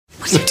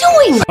are you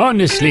doing?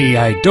 Honestly,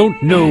 I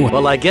don't know.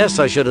 Well, I guess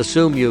I should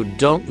assume you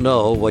don't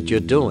know what you're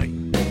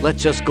doing.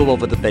 Let's just go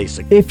over the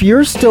basics. If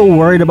you're still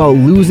worried about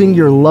losing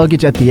your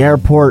luggage at the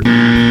airport,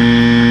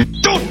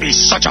 Don't be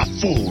such a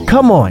fool!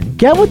 come on,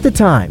 get with the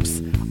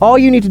times. All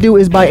you need to do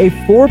is buy a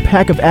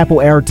 4-pack of Apple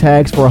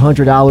AirTags for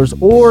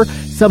 $100 or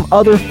some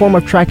other form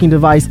of tracking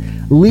device.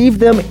 Leave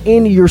them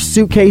in your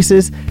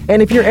suitcases,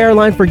 and if your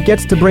airline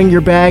forgets to bring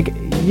your bag,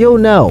 you'll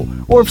know.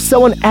 Or if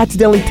someone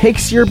accidentally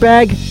takes your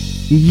bag,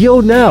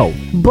 you'll know.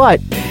 But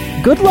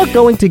good luck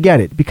going to get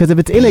it, because if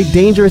it's in a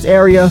dangerous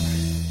area,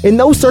 in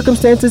those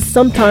circumstances,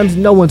 sometimes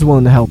no one's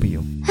willing to help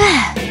you.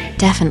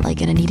 Definitely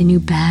gonna need a new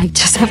bag.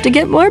 Just have to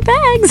get more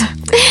bags.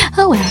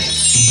 Oh well.